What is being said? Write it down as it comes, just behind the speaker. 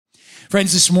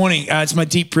Friends, this morning, it's my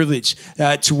deep privilege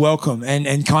to welcome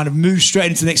and kind of move straight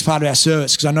into the next part of our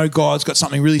service because I know God's got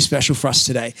something really special for us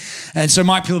today. And so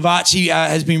Mike Pilavachi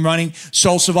has been running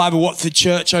Soul Survivor Watford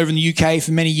Church over in the UK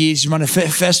for many years. He's run a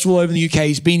festival over in the UK.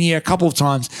 He's been here a couple of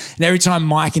times. And every time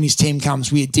Mike and his team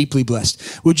comes, we are deeply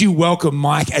blessed. Would you welcome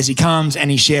Mike as he comes and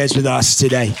he shares with us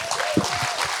today?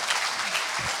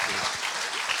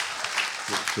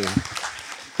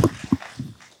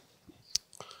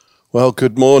 Well,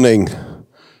 good morning.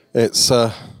 It's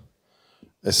an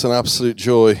absolute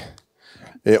joy.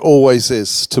 It always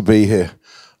is to be here.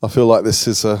 I feel like this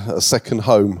is a second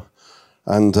home,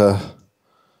 and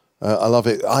I love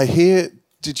it. I hear,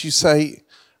 did you say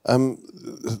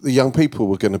the young people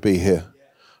were going to be here?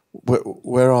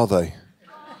 Where are they?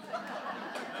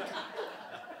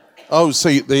 Oh, so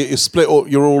you're split.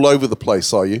 You're all over the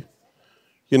place, are you?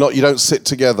 You're not. You don't sit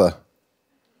together.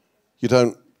 You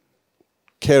don't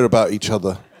care about each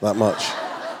other that much.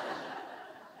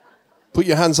 Put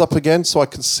your hands up again so I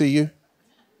can see you.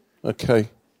 Okay.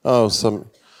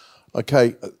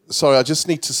 Okay. Sorry, I just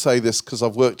need to say this because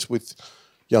I've worked with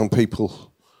young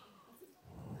people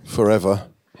forever.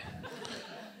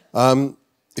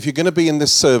 If you're going to be in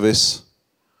this service,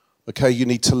 okay, you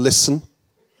need to listen.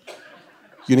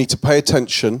 You need to pay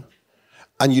attention.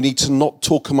 And you need to not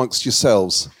talk amongst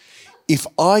yourselves. If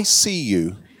I see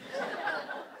you,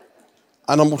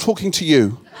 and I'm talking to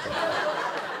you,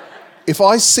 if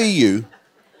I see you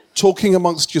talking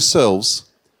amongst yourselves,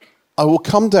 I will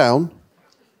come down,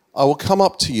 I will come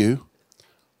up to you,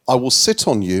 I will sit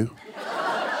on you,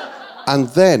 and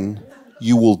then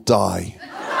you will die.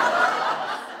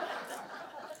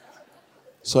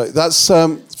 So that's,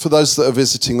 for those that are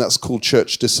visiting, that's called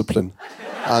church discipline.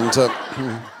 And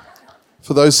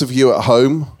for those of you at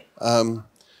home,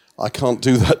 I can't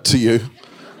do that to you.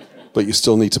 But you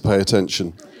still need to pay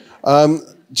attention. I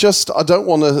don't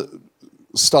want to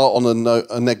start on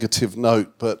a negative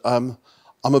note, but I'm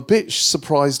a bit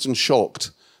surprised and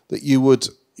shocked that you would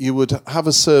have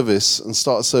a service and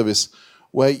start a service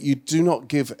where you do not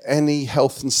give any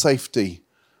health and safety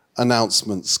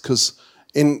announcements, because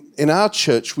in our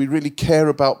church we really care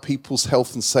about people's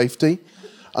health and safety,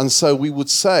 and so we would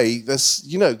say there's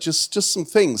just some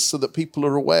things so that people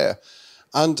are aware,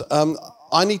 and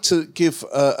I need to give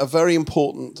a very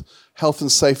important health and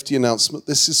safety announcement.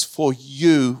 This is for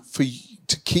you,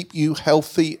 to keep you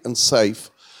healthy and safe.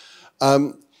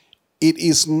 It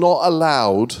is not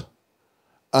allowed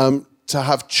to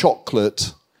have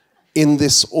chocolate in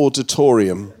this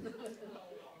auditorium.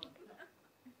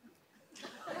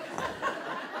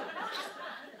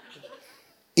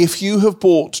 If you have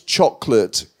brought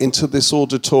chocolate into this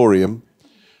auditorium,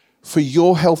 for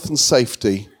your health and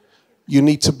safety, you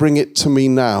need to bring it to me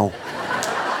now.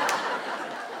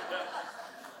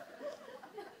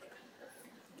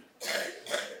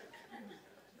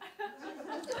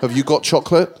 Have you got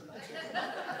chocolate?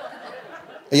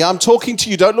 Yeah, I'm talking to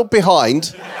you. Don't look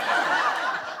behind.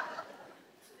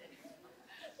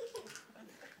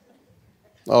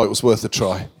 Oh, it was worth a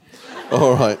try.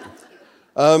 All right.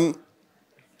 I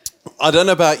don't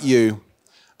know about you,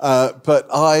 but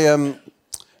I am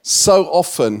so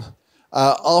often...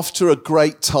 after a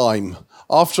great time,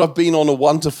 after I've been on a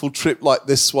wonderful trip like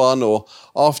this one, or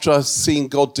after I've seen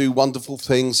God do wonderful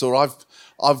things, or I've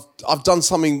done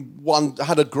something,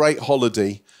 had a great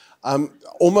holiday,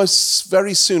 almost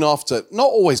very soon after, not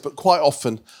always, but quite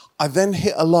often, I then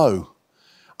hit a low.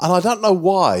 And I don't know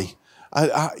why.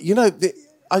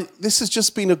 This has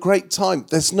just been a great time.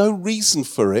 There's no reason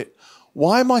for it.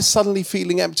 Why am I suddenly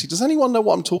feeling empty? Does anyone know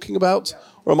what I'm talking about?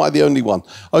 Or am I the only one?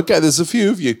 Okay, there's a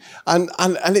few of you. And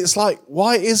it's like,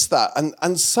 why is that?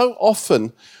 And so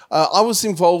often, I was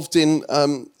involved in,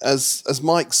 as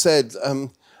Mike said,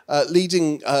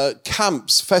 leading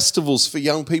camps, festivals for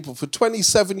young people for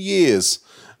 27 years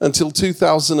until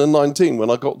 2019 when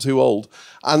I got too old.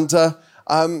 And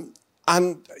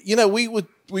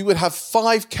we would have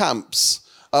 5 camps,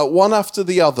 one after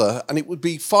the other, and it would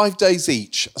be 5 days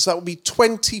each. So that would be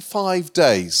 25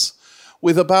 days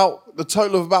with a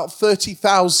total of about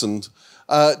 30,000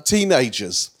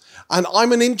 teenagers. And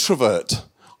I'm an introvert.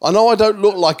 I know I don't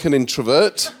look like an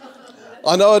introvert.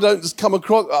 I know I don't just come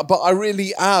across, but I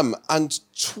really am. And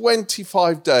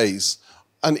 25 days,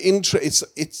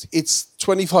 it's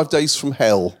 25 days from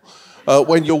hell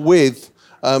when you're with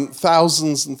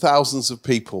thousands and thousands of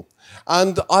people.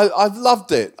 And I've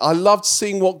loved it. I loved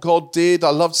seeing what God did. I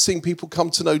loved seeing people come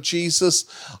to know Jesus.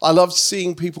 I loved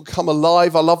seeing people come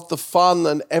alive. I loved the fun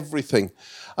and everything.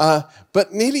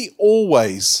 But nearly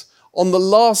always, on the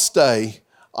last day,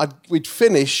 we'd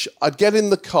finish, I'd get in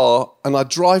the car and I'd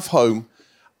drive home,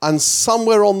 And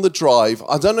somewhere on the drive,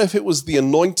 I don't know if it was the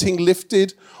anointing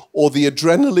lifted or the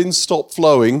adrenaline stopped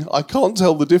flowing. I can't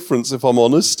tell the difference, if I'm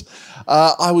honest.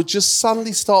 I would just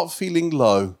suddenly start feeling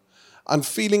low and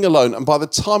feeling alone. And by the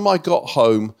time I got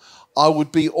home, I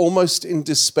would be almost in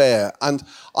despair. And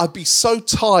I'd be so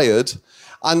tired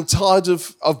and tired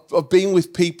of being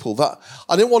with people that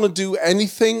I didn't want to do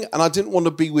anything and I didn't want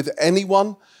to be with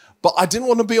anyone, but I didn't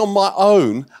want to be on my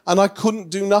own and I couldn't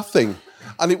do nothing.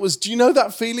 And it was, do you know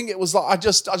that feeling? It was like, I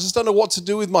just don't know what to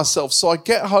do with myself. So I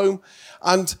get home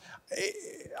and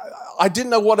I didn't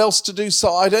know what else to do.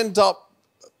 So I'd end up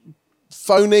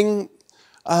phoning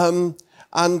and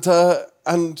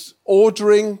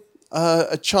ordering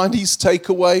a Chinese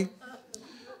takeaway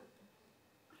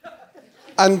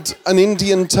and an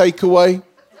Indian takeaway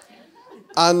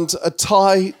and a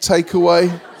Thai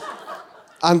takeaway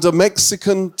and a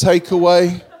Mexican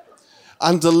takeaway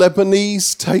and a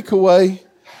Lebanese takeaway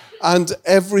and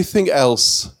everything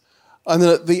else. And then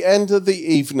at the end of the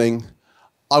evening,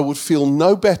 I would feel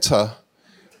no better,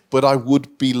 but I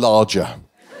would be larger.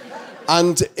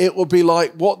 And it would be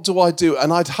like, what do I do?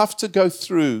 And I'd have to go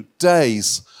through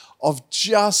days of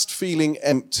just feeling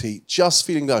empty, just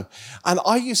feeling low. And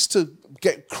I used to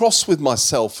get cross with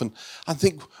myself and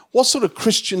think, what sort of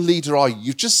Christian leader are you?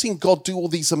 You've just seen God do all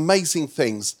these amazing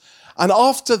things. And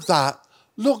after that,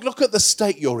 look at the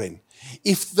state you're in.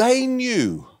 If they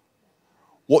knew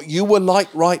what you were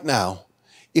like right now,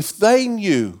 if they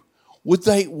knew, would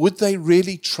they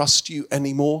really trust you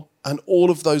anymore? And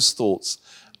all of those thoughts.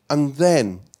 And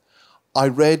then I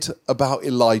read about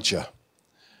Elijah.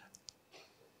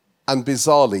 And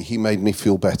bizarrely, he made me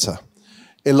feel better.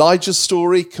 Elijah's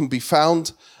story can be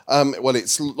found,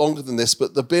 it's longer than this,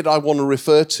 but the bit I want to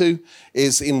refer to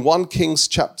is in 1 Kings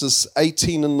chapters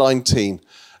 18 and 19.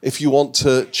 If you want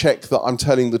to check that I'm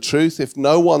telling the truth, if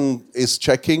no one is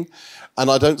checking,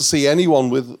 and I don't see anyone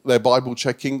with their Bible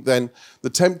checking, then the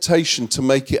temptation to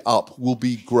make it up will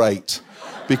be great,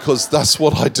 because that's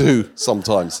what I do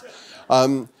sometimes.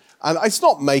 And it's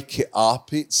not make it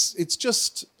up, it's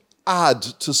just add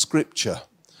to Scripture,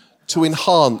 to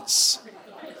enhance.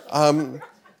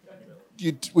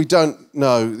 We don't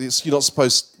know. You're not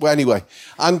supposed. Well, anyway,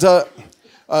 and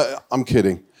I'm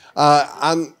kidding.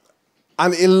 And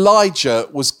Elijah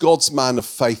was God's man of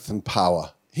faith and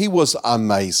power. He was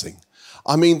amazing.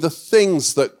 I mean, the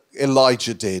things that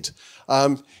Elijah did.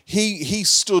 He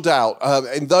stood out.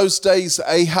 In those days,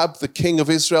 Ahab, the king of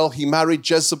Israel, he married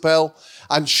Jezebel,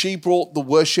 and she brought the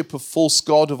worship of false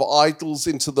god, of idols,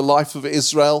 into the life of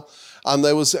Israel. And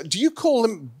there was. Do you call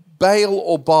him Baal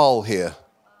or Baal here?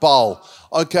 Baal.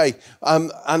 Okay.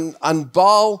 And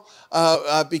Baal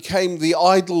became the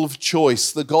idol of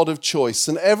choice, the god of choice.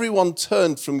 And everyone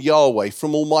turned from Yahweh,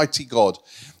 from Almighty God.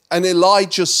 And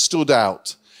Elijah stood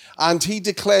out. And he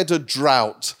declared a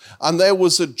drought. And there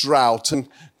was a drought. And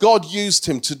God used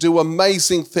him to do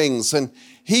amazing things. And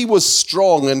he was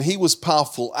strong and he was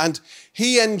powerful. And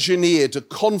he engineered a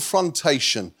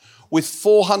confrontation with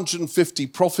 450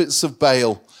 prophets of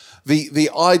Baal, the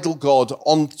idol god,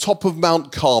 on top of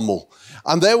Mount Carmel.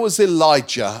 And there was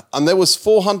Elijah, and there was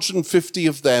 450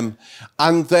 of them,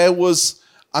 and there was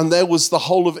the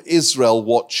whole of Israel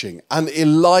watching. And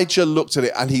Elijah looked at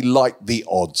it, and he liked the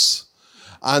odds.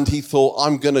 And he thought,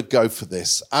 I'm going to go for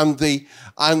this. And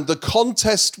the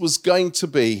contest was going to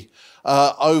be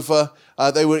over.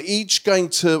 They were each going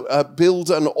to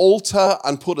build an altar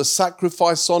and put a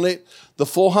sacrifice on it. The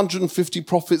 450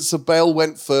 prophets of Baal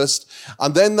went first,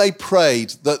 and then they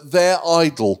prayed that their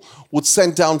idol would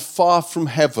send down fire from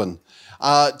heaven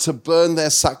to burn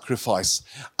their sacrifice.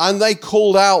 And they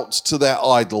called out to their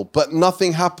idol, but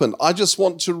nothing happened. I just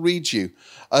want to read you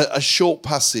a short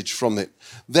passage from it.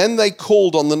 Then they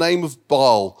called on the name of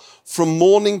Baal from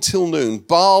morning till noon.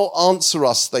 Baal, answer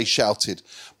us, they shouted.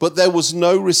 But there was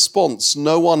no response.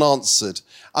 No one answered.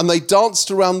 And they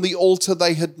danced around the altar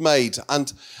they had made.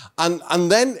 And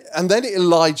then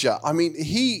Elijah, I mean,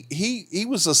 he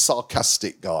was a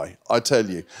sarcastic guy, I tell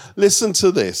you. Listen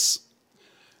to this.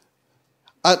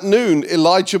 At noon,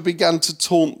 Elijah began to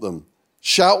taunt them.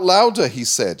 Shout louder, he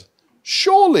said.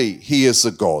 Surely he is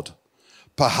a god.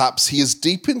 Perhaps he is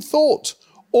deep in thought,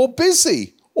 or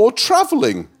busy, or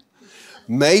traveling.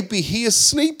 Maybe he is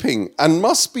sleeping and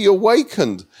must be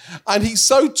awakened. And he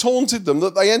so taunted them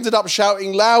that they ended up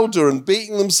shouting louder and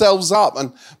beating themselves up.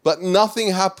 But nothing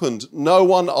happened. No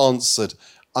one answered.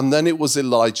 And then it was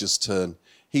Elijah's turn.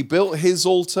 He built his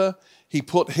altar. He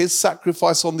put his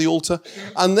sacrifice on the altar.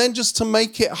 And then just to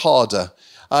make it harder,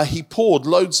 he poured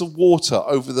loads of water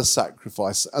over the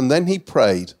sacrifice. And then he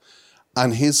prayed.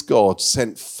 And his God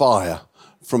sent fire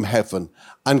from heaven.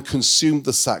 and consumed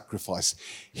the sacrifice.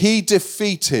 He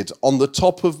defeated on the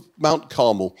top of Mount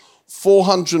Carmel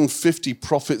 450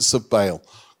 prophets of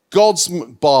God's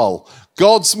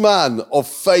man of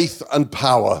faith and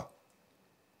power.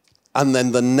 And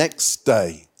then the next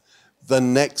day,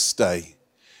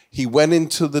 he went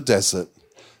into the desert,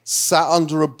 sat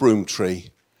under a broom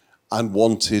tree, and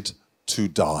wanted to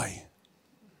die.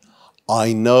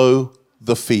 I know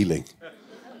the feeling.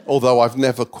 Although I've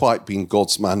never quite been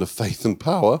God's man of faith and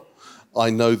power, I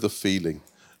know the feeling.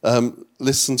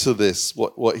 Listen to this,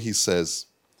 what he says.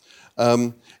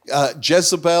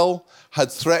 Jezebel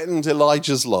had threatened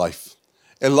Elijah's life.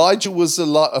 Elijah was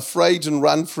afraid and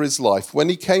ran for his life. When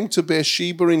he came to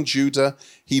Beersheba in Judah,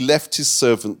 he left his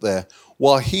servant there,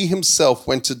 while he himself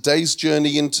went a day's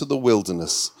journey into the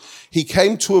wilderness. He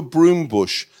came to a broom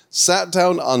bush, sat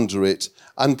down under it,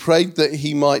 and prayed that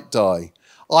he might die.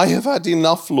 I have had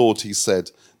enough, Lord, he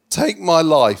said. Take my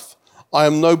life. I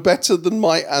am no better than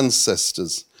my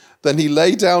ancestors. Then he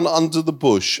lay down under the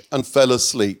bush and fell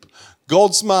asleep.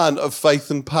 God's man of faith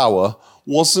and power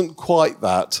wasn't quite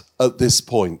that at this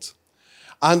point.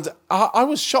 And I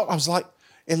was shocked. I was like,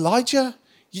 Elijah,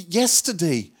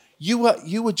 yesterday you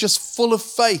were just full of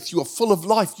faith. You were full of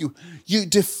life. You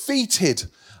defeated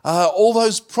all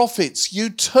those prophets. You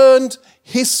turned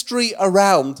history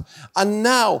around, and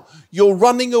now you're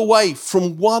running away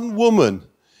from one woman,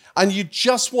 and you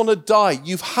just want to die.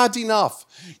 You've had enough.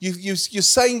 You're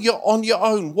saying you're on your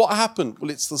own. What happened? Well,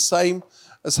 it's the same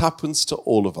as happens to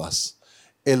all of us.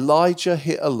 Elijah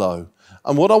hit a low.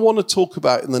 And what I want to talk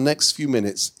about in the next few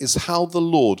minutes is how the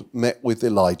Lord met with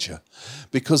Elijah,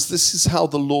 because this is how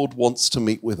the Lord wants to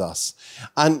meet with us.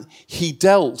 And he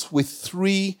dealt with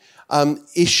three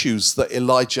issues that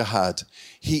Elijah had.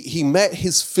 He met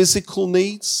his physical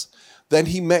needs, then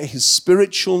he met his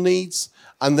spiritual needs,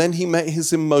 and then he met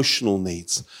his emotional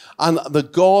needs. And the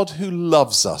God who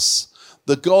loves us,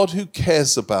 the God who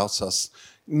cares about us,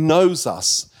 knows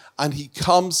us, and he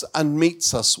comes and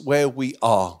meets us where we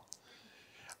are.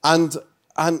 And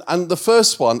the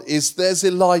first one is, there's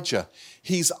Elijah.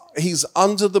 He's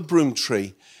under the broom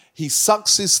tree. He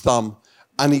sucks his thumb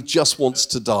and he just wants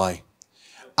to die.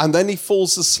 And then he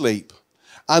falls asleep.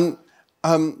 And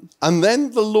then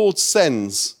the Lord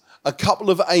sends a couple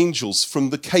of angels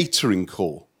from the catering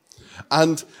corps.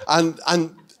 And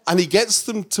he gets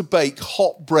them to bake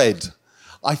hot bread.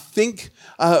 I think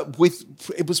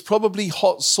it was probably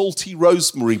hot, salty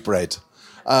rosemary bread.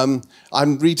 I'm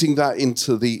reading that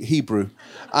into the Hebrew.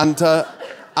 And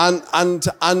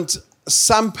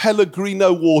San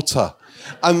Pellegrino water.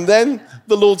 And then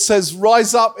the Lord says,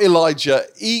 rise up, Elijah,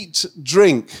 eat,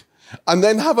 drink, and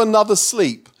then have another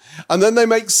sleep. And then they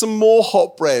make some more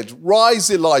hot bread.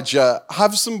 Rise, Elijah,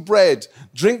 have some bread,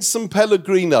 drink some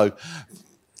Pellegrino,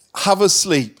 have a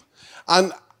sleep.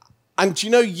 And do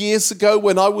you know, years ago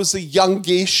when I was a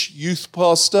youngish youth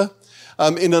pastor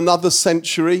in another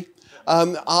century,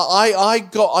 I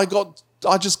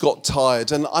just got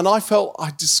tired, and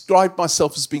I described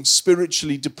myself as being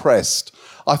spiritually depressed.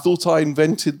 I thought I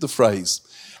invented the phrase.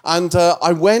 And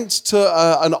I went to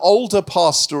an older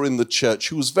pastor in the church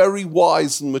who was very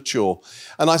wise and mature.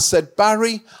 And I said,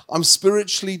 Barry, I'm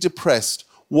spiritually depressed.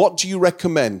 What do you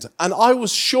recommend? And I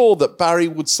was sure that Barry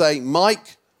would say,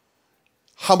 Mike,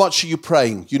 how much are you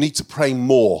praying? You need to pray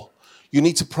more. You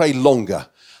need to pray longer.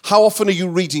 How often are you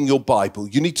reading your Bible?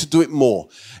 You need to do it more.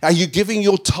 Are you giving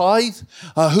your tithe?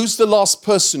 Who's the last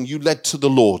person you led to the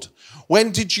Lord?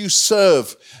 When did you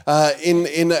serve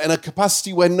in a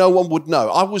capacity where no one would know?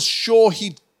 I was sure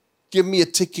he'd give me a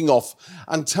ticking off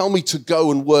and tell me to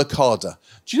go and work harder.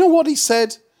 Do you know what he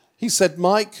said? He said,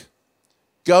 Mike,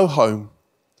 go home,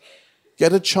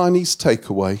 get a Chinese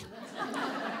takeaway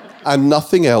and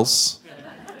nothing else.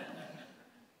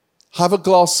 Have a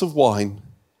glass of wine,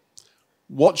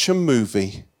 watch a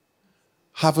movie,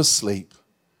 have a sleep.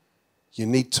 You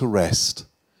need to rest.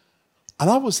 And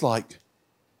I was like,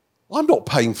 I'm not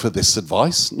paying for this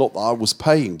advice. Not that I was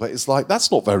paying, but it's like,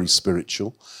 that's not very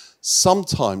spiritual.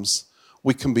 Sometimes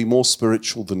we can be more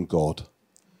spiritual than God.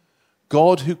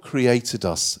 God who created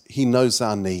us, he knows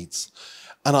our needs.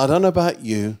 And I don't know about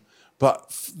you,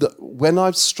 but when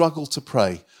I've struggled to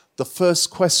pray, the first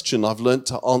question I've learned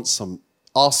to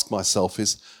ask myself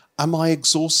is, am I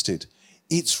exhausted?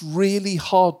 It's really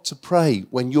hard to pray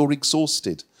when you're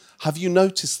exhausted. Have you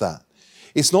noticed that?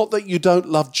 It's not that you don't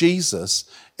love Jesus.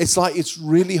 It's like it's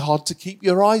really hard to keep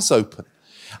your eyes open.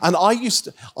 And I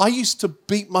used to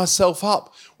beat myself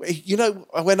up. You know,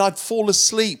 when I'd fall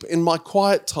asleep in my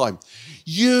quiet time,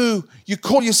 you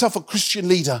call yourself a Christian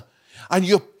leader and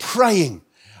you're praying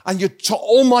and you're to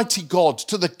Almighty God,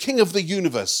 to the King of the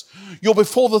universe. You're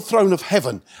before the throne of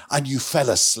heaven and you fell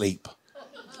asleep.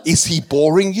 Is he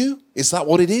boring you? Is that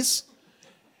what it is?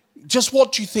 Just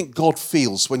what do you think God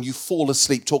feels when you fall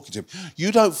asleep talking to him?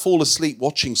 You don't fall asleep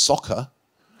watching soccer.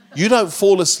 You don't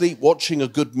fall asleep watching a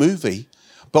good movie.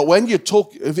 But when you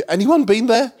talk, have anyone been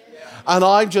there? And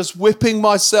I'm just whipping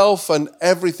myself and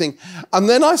everything. And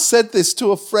then I said this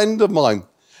to a friend of mine.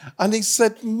 And he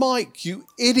said, Mike, you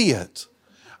idiot.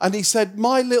 And he said,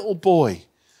 my little boy,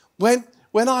 when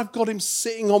I've got him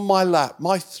sitting on my lap,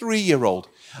 my 3-year-old,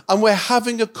 and we're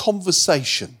having a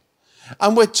conversation,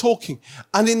 and we're talking,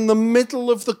 and in the middle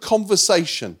of the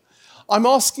conversation, I'm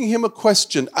asking him a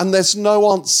question, and there's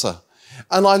no answer.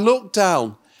 And I look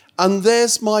down, and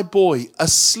there's my boy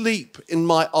asleep in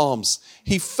my arms.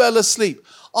 He fell asleep.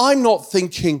 I'm not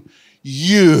thinking,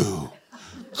 you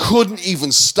couldn't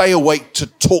even stay awake to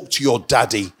talk to your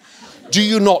daddy. Do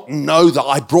you not know that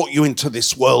I brought you into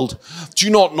this world? Do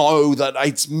you not know that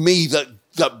it's me that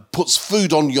puts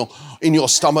food in your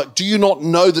stomach? Do you not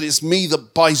know that it's me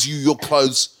that buys you your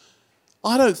clothes?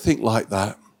 I don't think like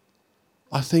that.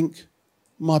 I think,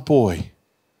 my boy,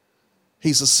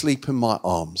 he's asleep in my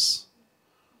arms.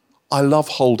 I love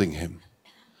holding him.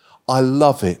 I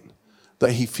love it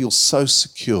that he feels so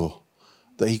secure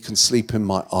that he can sleep in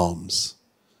my arms.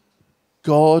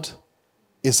 God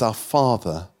is our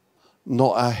Father,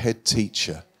 not our head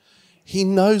teacher. He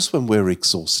knows when we're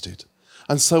exhausted.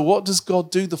 And so what does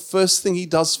God do? The first thing he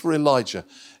does for Elijah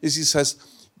is he says,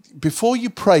 before you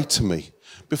pray to me,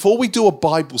 before we do a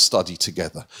Bible study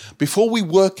together, before we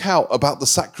work out about the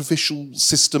sacrificial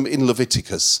system in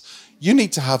Leviticus, you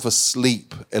need to have a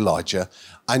sleep, Elijah,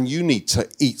 and you need to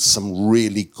eat some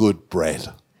really good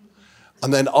bread.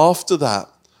 And then after that,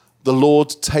 the Lord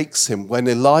takes him, when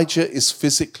Elijah is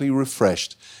physically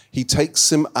refreshed, he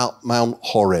takes him out Mount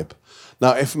Horeb.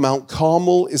 Now, if Mount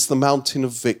Carmel is the mountain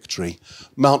of victory,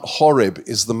 Mount Horeb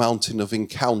is the mountain of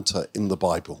encounter in the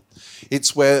Bible.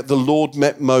 It's where the Lord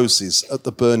met Moses at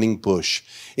the burning bush.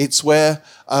 It's where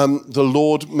the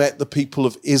Lord met the people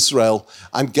of Israel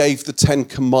and gave the 10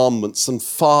 Commandments, and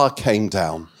fire came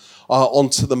down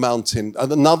onto the mountain.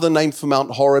 And another name for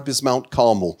Mount Horeb is Mount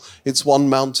Carmel. It's one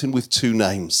mountain with 2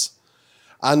 names.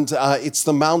 And it's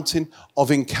the mountain of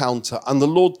encounter. And the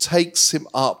Lord takes him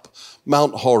up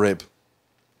Mount Horeb.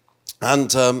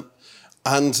 And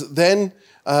then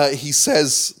he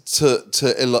says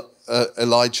to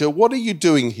Elijah, what are you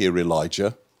doing here,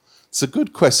 Elijah? It's a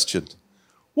good question.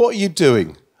 What are you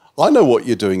doing? I know what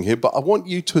you're doing here, but I want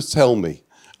you to tell me.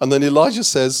 And then Elijah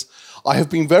says, I have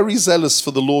been very zealous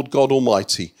for the Lord God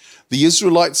Almighty. The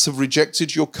Israelites have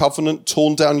rejected your covenant,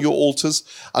 torn down your altars,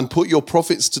 and put your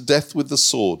prophets to death with the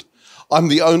sword. I'm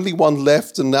the only one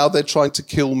left, and now they're trying to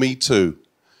kill me too.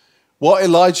 What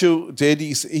Elijah did,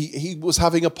 he was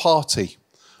having a party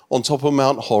on top of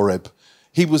Mount Horeb.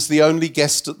 He was the only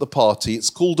guest at the party. It's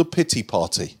called a pity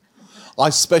party. I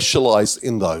specialize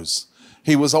in those.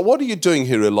 He was like, what are you doing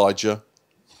here, Elijah?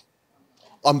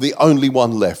 I'm the only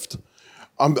one left.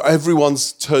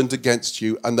 Everyone's turned against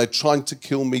you, and they're trying to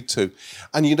kill me too.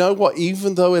 And you know what?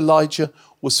 Even though Elijah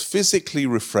was physically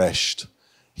refreshed,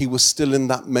 he was still in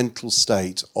that mental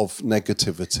state of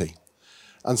negativity.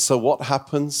 And so what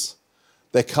happens?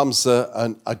 There comes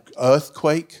an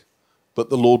earthquake, but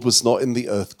the Lord was not in the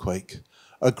earthquake.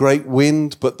 A great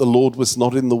wind, but the Lord was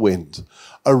not in the wind.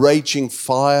 A raging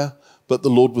fire, but the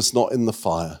Lord was not in the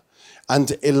fire.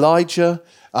 And Elijah,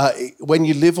 when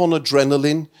you live on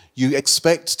adrenaline, you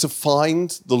expect to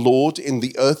find the Lord in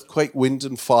the earthquake, wind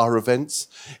and fire events,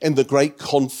 in the great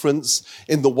conference,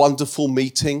 in the wonderful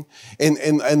meeting,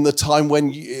 in the time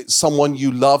when someone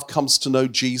you love comes to know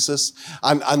Jesus,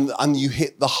 and you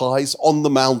hit the highs on the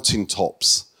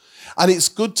mountaintops. And it's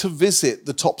good to visit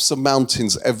the tops of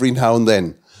mountains every now and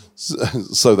then,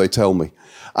 so they tell me.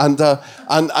 And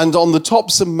on the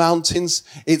tops of mountains,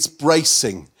 it's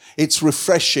bracing. It's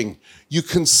refreshing. You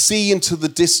can see into the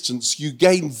distance. You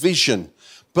gain vision.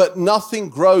 But nothing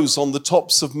grows on the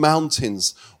tops of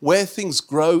mountains. Where things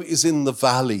grow is in the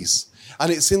valleys. And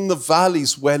it's in the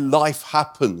valleys where life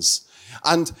happens.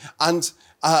 And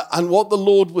what the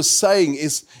Lord was saying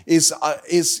is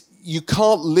you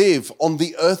can't live on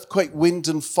the earthquake, wind,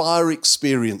 and fire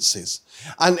experiences.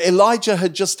 And Elijah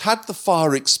had just had the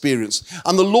fire experience.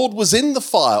 And the Lord was in the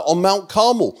fire on Mount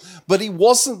Carmel, but he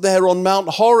wasn't there on Mount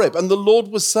Horeb. And the Lord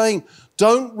was saying,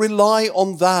 don't rely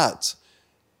on that.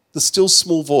 The still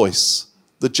small voice,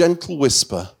 the gentle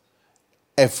whisper,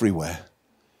 everywhere.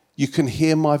 You can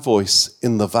hear my voice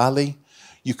in the valley.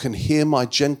 You can hear my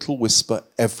gentle whisper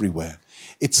everywhere.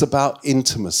 It's about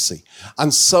intimacy.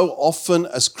 And so often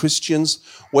as Christians,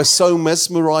 we're so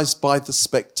mesmerized by the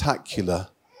spectacular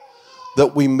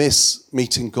that we miss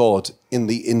meeting God in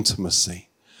the intimacy.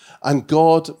 And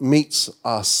God meets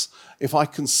us, if I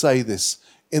can say this,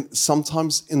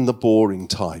 sometimes in the boring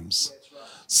times,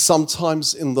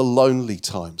 sometimes in the lonely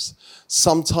times,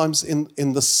 sometimes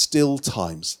in the still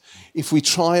times. If we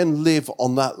try and live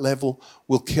on that level,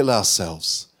 we'll kill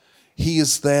ourselves. He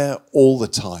is there all the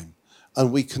time,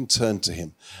 and we can turn to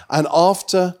him. And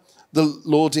after the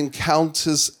Lord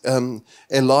encounters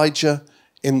Elijah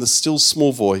in the still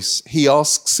small voice, he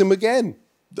asks him again,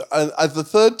 at the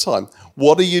third time,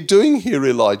 "What are you doing here,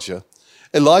 Elijah?"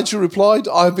 Elijah replied,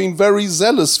 "I have been very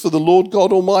zealous for the Lord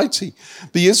God Almighty.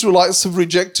 The Israelites have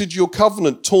rejected your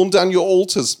covenant, torn down your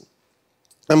altars,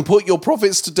 and put your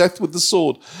prophets to death with the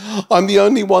sword. I'm the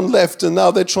only one left, and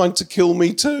now they're trying to kill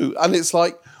me too." And it's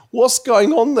like, what's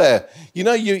going on there? You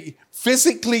know,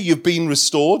 physically you've been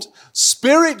restored.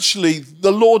 Spiritually,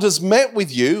 the Lord has met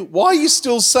with you. Why are you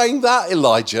still saying that,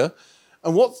 Elijah?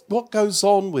 And what goes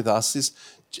on with us is,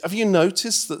 have you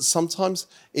noticed that sometimes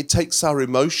it takes our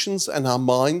emotions and our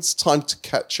minds time to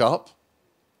catch up?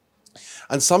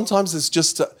 And sometimes it's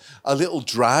just a little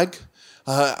drag,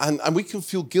 and we can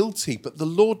feel guilty, but the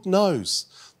Lord knows.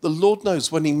 The Lord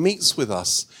knows when he meets with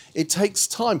us. It takes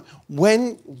time.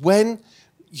 When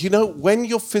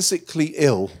you're physically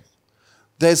ill,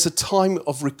 there's a time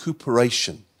of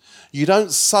recuperation. You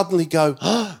don't suddenly go,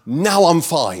 now I'm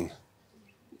fine.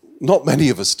 Not many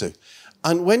of us do.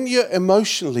 And when you're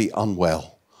emotionally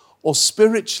unwell or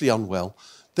spiritually unwell,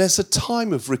 there's a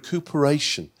time of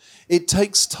recuperation. It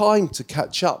takes time to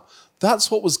catch up.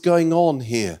 That's what was going on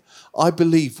here, I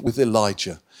believe, with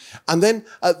Elijah. And then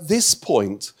at this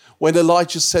point, when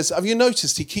Elijah says, have you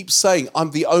noticed he keeps saying,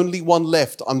 "I'm the only one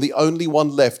left, I'm the only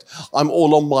one left, I'm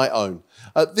all on my own."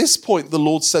 At this point, the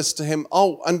Lord says to him,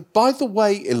 "Oh, and by the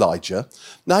way, Elijah,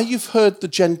 now you've heard the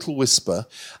gentle whisper.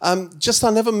 I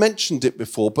never mentioned it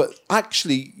before, but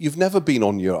actually, you've never been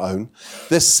on your own.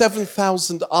 There's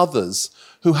 7,000 others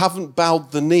who haven't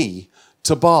bowed the knee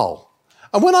to Baal."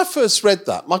 And when I first read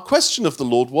that, my question of the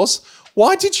Lord was,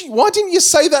 why didn't you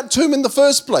say that to him in the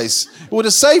first place? It would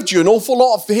have saved you an awful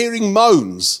lot of hearing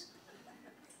moans.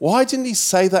 Why didn't he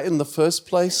say that in the first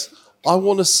place? I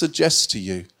want to suggest to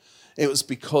you, it was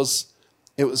because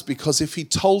if he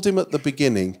told him at the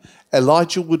beginning,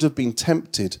 Elijah would have been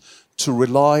tempted to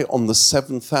rely on the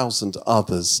 7,000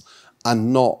 others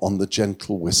and not on the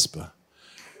gentle whisper.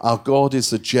 Our God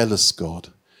is a jealous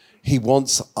God. He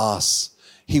wants us.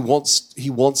 He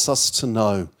wants us to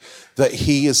know that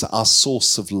he is our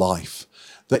source of life,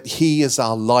 that he is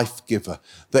our life giver,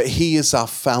 that he is our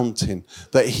fountain,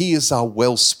 that he is our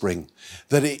wellspring,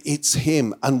 that it's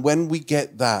him. And when we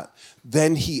get that,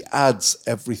 then he adds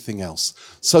everything else.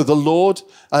 So the Lord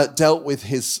dealt with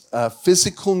his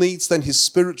physical needs, then his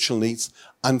spiritual needs,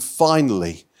 and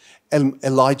finally,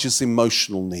 Elijah's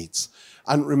emotional needs.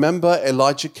 And remember,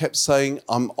 Elijah kept saying,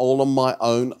 "I'm all on my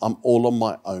own, I'm all on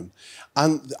my own."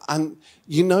 And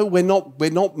you know, we're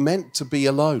not meant to be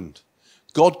alone.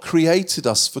 God created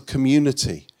us for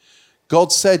community.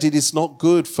 God said it is not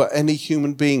good for any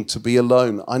human being to be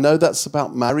alone. I know that's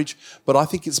about marriage, but I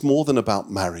think it's more than about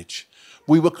marriage.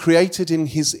 We were created in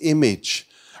his image,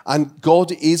 and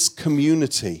God is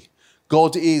community.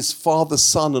 God is Father,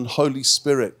 Son, and Holy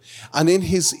Spirit. And in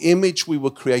his image we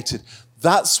were created.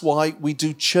 That's why we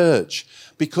do church,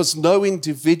 because no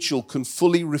individual can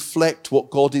fully reflect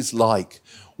what God is like.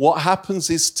 What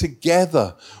happens is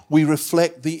together we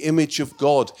reflect the image of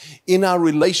God in our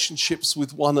relationships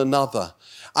with one another.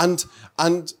 And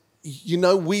you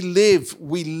know, we live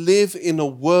in a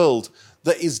world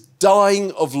that is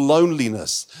dying of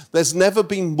loneliness. There's never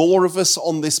been more of us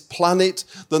on this planet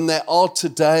than there are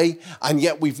today, and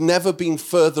yet we've never been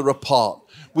further apart.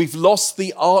 We've lost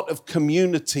the art of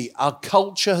community. Our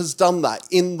culture has done that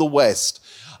in the West.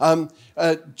 A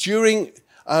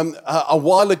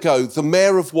while ago, the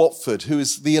mayor of Watford, who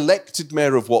is the elected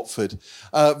mayor of Watford,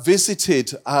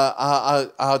 visited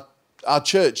our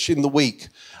church in the week,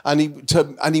 and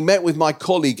he met with my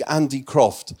colleague Andy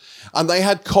Croft, and they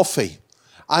had coffee.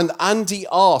 And Andy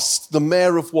asked the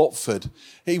mayor of Watford,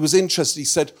 he was interested, he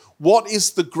said, "What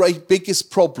is the biggest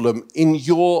problem in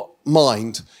your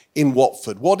mind in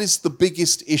Watford? What is the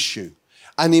biggest issue?"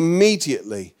 And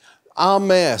immediately, our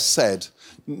mayor said,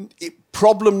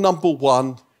 problem number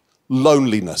 1,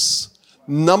 loneliness.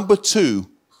 Number 2,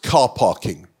 car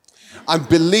parking. And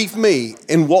believe me,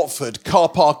 in Watford, car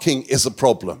parking is a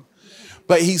problem.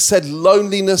 But he said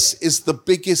loneliness is the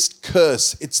biggest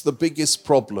curse. It's the biggest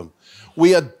problem.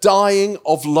 We are dying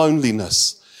of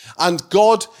loneliness. And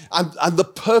God, and the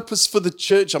purpose for the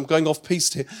church, I'm going off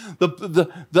piste here,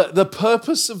 the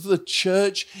purpose of the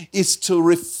church is to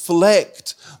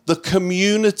reflect the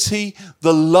community,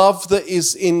 the love that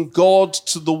is in God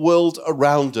to the world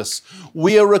around us.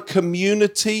 We are a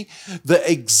community that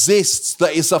exists,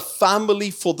 that is a family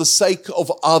for the sake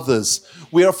of others.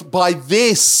 We are, by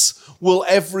this will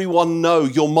everyone know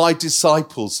you're my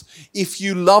disciples, if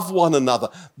you love one another.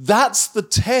 That's the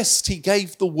test he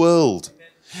gave the world.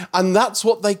 And that's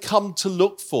what they come to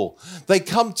look for. They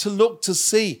come to look to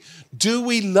see, do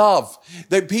we love?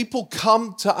 That people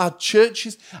come to our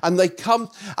churches and they come,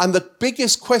 and the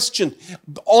biggest question,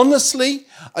 honestly,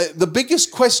 the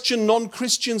biggest question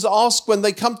non-Christians ask when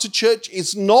they come to church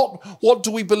is not, what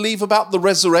do we believe about the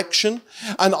resurrection?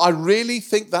 And I really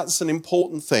think that's an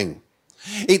important thing.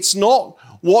 It's not,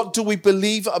 what do we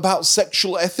believe about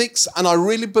sexual ethics? And I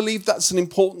really believe that's an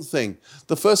important thing.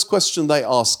 The first question they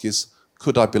ask is,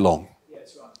 could I belong? Yeah,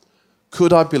 that's right.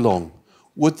 Could I belong?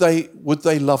 Would they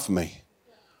love me?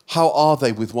 How are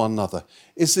they with one another?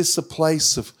 Is this a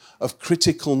place of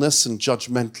criticalness and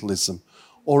judgmentalism?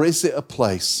 Or is it a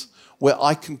place where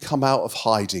I can come out of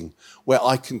hiding, where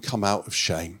I can come out of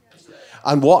shame?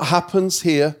 And what happens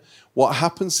here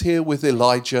with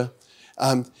Elijah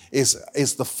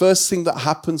is the first thing that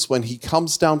happens when he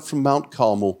comes down from Mount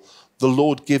Carmel. The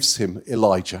Lord gives him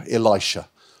Elisha.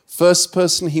 First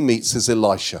person he meets is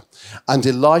Elisha. And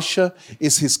Elisha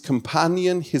is his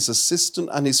companion, his assistant,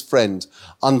 and his friend.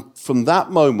 And from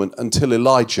that moment until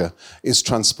Elijah is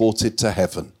transported to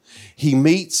heaven, he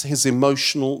meets his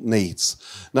emotional needs.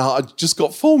 Now, I've just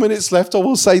got 4 minutes left. I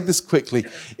will say this quickly.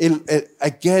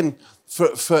 Again,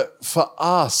 for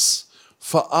us,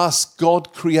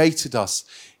 God created us.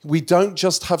 We don't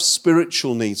just have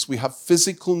spiritual needs. We have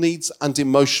physical needs and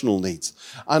emotional needs.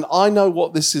 And I know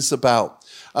what this is about.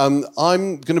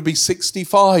 I'm going to be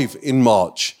 65 in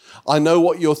March. I know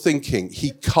what you're thinking.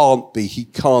 He can't be.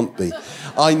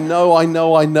 I know.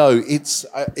 It's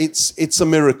a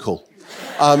miracle.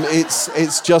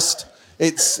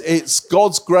 It's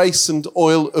God's grace and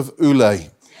oil of Ule.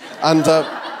 And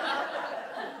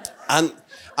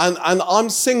I'm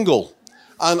single,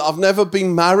 and I've never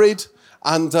been married.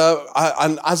 And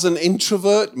as an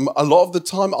introvert, a lot of the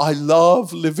time, I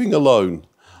love living alone.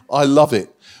 I love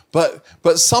it.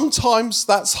 But sometimes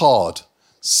that's hard.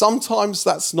 Sometimes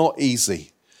that's not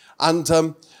easy. And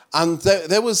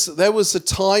there was a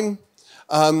time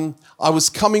I was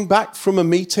coming back from a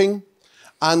meeting,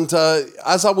 and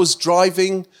as I was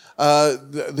driving,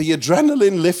 the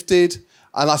adrenaline lifted,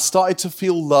 and I started to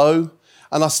feel low,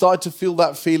 and I started to feel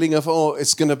that feeling of,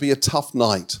 it's going to be a tough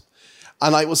night.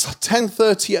 And it was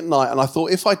 10:30 at night, and I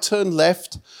thought, if I turn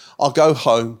left, I'll go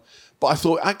home. But I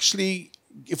thought, actually,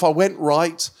 if I went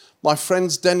right, my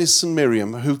friends Dennis and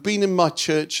Miriam, who've been in my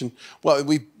church, and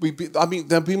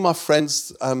they've been my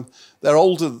friends. They're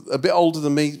a bit older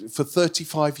than me, for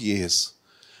 35 years,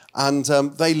 and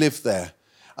they live there.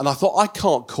 And I thought, I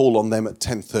can't call on them at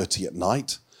 10:30 at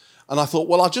night. And I thought,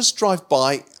 well, I'll just drive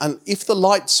by, and if the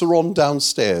lights are on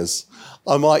downstairs,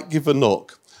 I might give a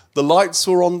knock. The lights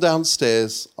were on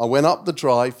downstairs. I went up the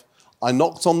drive. I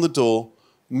knocked on the door.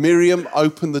 Miriam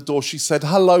opened the door. She said,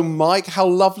 "Hello, Mike. How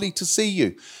lovely to see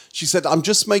you." She said, "I'm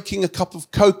just making a cup of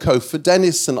cocoa for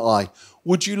Dennis and I.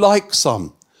 Would you like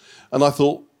some?" And I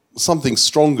thought, something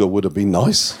stronger would have been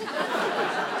nice.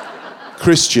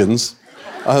 Christians.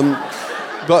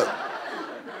 But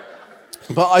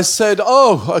I said,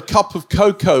 a cup of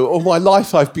cocoa. All my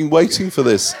life I've been waiting for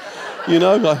this.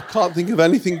 I can't think of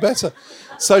anything better.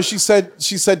 So she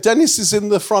said, Dennis is in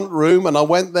the front room, and I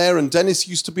went there, and Dennis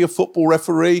used to be a football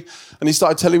referee, and he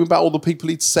started telling me about all the people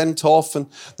he'd sent off, and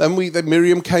then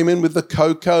Miriam came in with the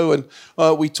cocoa, and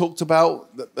we talked about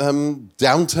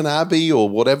Downton Abbey or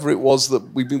whatever it was that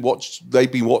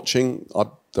they've been watching. I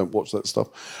don't watch that stuff,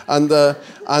 and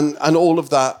all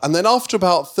of that. And then after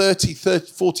about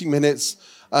 40 minutes,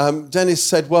 Dennis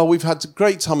said, "Well, we've had a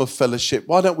great time of fellowship.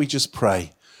 Why don't we just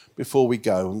pray before we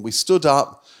go?" And we stood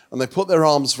up. And they put their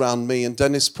arms around me, and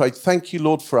Dennis prayed, "Thank you,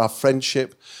 Lord, for our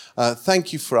friendship.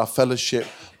 Thank you for our fellowship.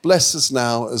 Bless us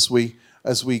now as we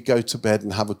go to bed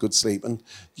and have a good sleep." And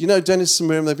Dennis and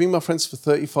Miriam, they've been my friends for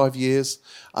 35 years.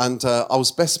 And I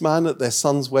was best man at their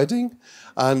son's wedding.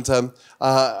 And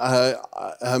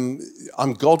I'm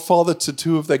godfather to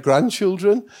 2 of their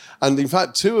grandchildren. And in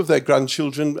fact, 2 of their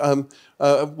grandchildren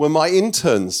were my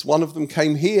interns. One of them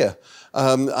came here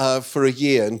for a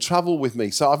year and traveled with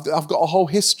me. So I've got a whole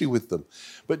history with them.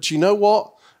 But do you know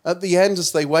what? At the end,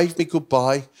 as they waved me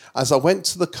goodbye, as I went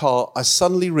to the car, I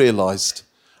suddenly realized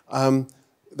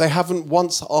they haven't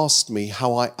once asked me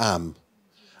how I am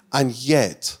and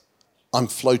yet I'm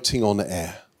floating on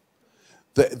air.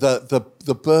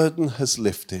 The burden has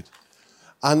lifted.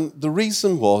 And the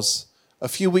reason was, a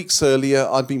few weeks earlier,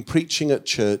 I'd been preaching at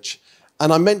church,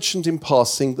 and I mentioned in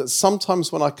passing that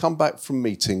sometimes when I come back from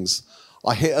meetings,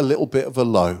 I hit a little bit of a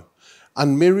low.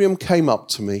 And Miriam came up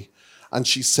to me and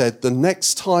she said, the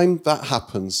next time that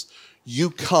happens,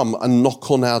 you come and knock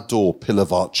on our door,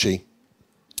 Pilavachi.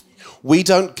 We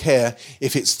don't care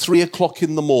if it's 3 o'clock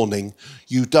in the morning.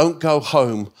 You don't go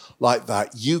home like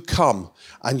that. You come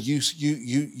and you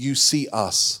see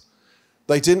us.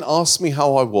 They didn't ask me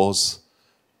how I was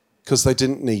because they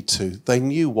didn't need to. They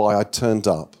knew why I turned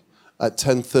up at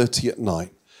 10:30 at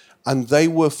night. And they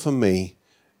were, for me,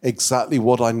 exactly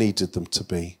what I needed them to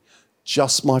be.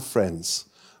 Just my friends.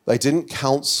 They didn't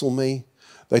counsel me.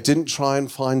 They didn't try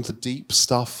and find the deep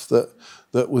stuff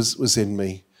that was in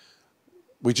me.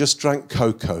 We just drank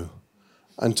cocoa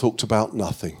and talked about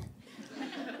nothing.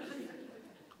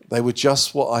 They were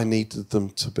just what I needed them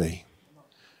to be.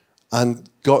 And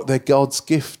they're God's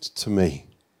gift to me,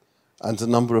 and a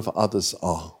number of others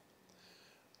are.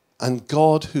 And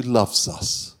God, who loves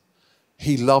us,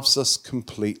 he loves us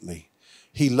completely.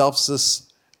 He loves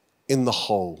us in the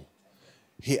whole.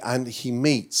 He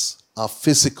meets our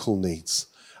physical needs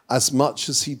as much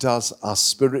as he does our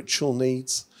spiritual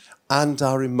needs and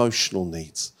our emotional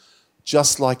needs,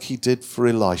 just like he did for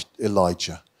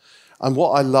Elijah. And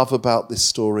what I love about this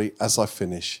story as I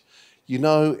finish,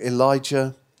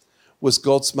 Elijah was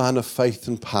God's man of faith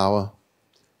and power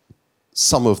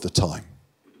some of the time.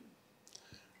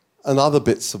 And other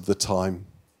bits of the time,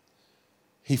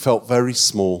 he felt very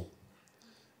small.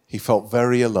 He felt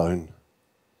very alone.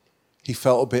 He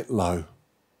felt a bit low.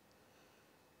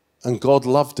 And God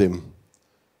loved him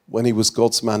when he was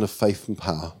God's man of faith and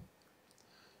power.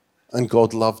 And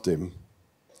God loved him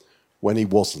when he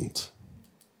wasn't.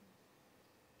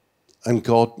 And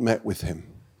God met with him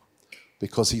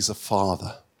because he's a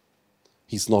father.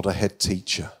 He's not a head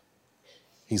teacher.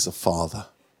 He's a father.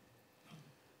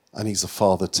 And he's a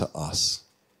father to us.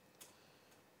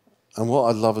 And what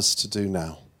I'd love us to do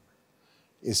now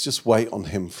is just wait on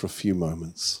him for a few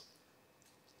moments.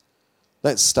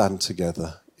 Let's stand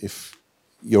together if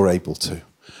you're able to.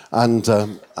 And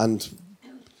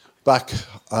back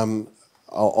on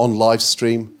live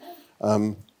stream,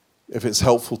 if it's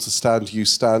helpful to stand, you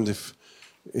stand. If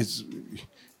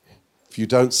you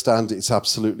don't stand, it's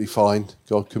absolutely fine.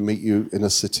 God can meet you in a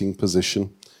sitting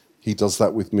position. He does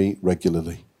that with me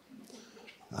regularly.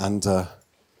 And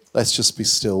let's just be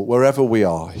still, wherever we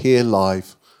are, here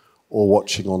live or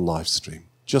watching on live stream,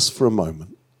 just for a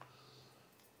moment.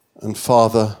 And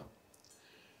Father,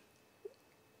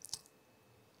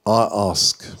 I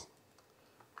ask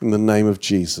in the name of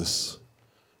Jesus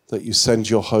that you send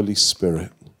your Holy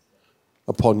Spirit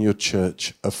upon your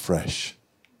church afresh.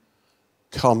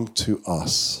 Come to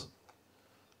us.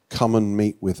 Come and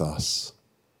meet with us.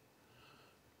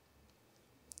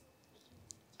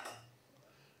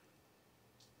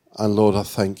 And Lord, I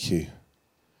thank you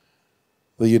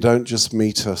that you don't just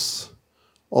meet us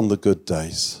on the good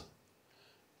days.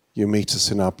 You meet us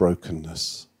in our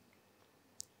brokenness.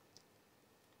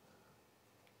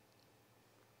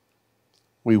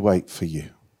 We wait for you.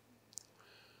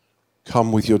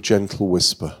 Come with your gentle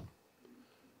whisper,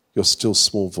 your still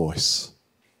small voice.